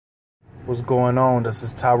What's going on? This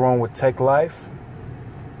is Tyrone with Tech Life.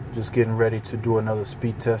 Just getting ready to do another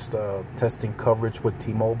speed test, testing coverage with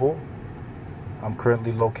T-Mobile. I'm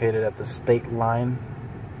currently located at the state line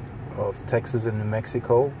of Texas and New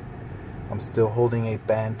Mexico. I'm still holding a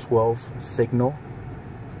band 12 signal,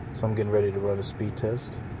 so I'm getting ready to run a speed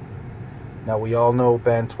test. Now, we all know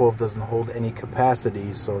band 12 doesn't hold any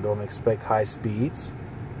capacity, so don't expect high speeds.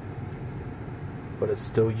 But it's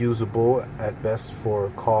still usable at best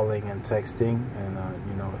for calling and texting, and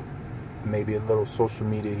you know, maybe a little social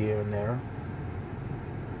media here and there.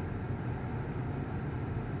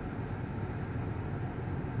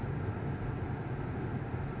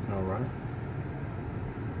 All right.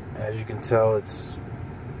 As you can tell, it's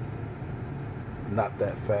not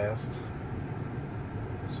that fast.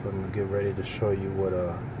 So I'm gonna get ready to show you what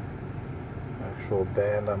actual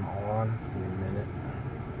band I'm on in a minute.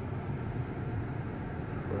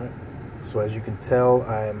 Right. So as you can tell,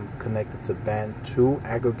 I am connected to band 2,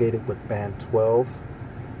 aggregated with band 12.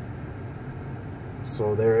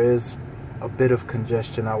 So there is a bit of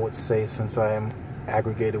congestion, I would say, since I am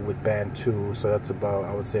aggregated with band 2. So that's about,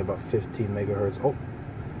 I would say, about 15 megahertz. Oh,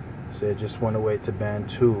 so it just went away to band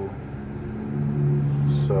 2.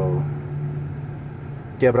 So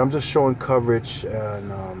yeah, but I'm just showing coverage,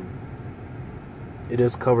 and it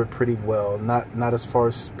is covered pretty well. Not as far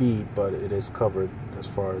as speed, but it is covered as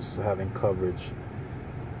far as having coverage.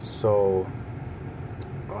 So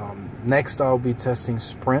next I'll be testing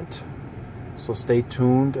Sprint, so stay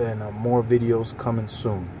tuned, and more videos coming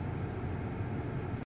soon.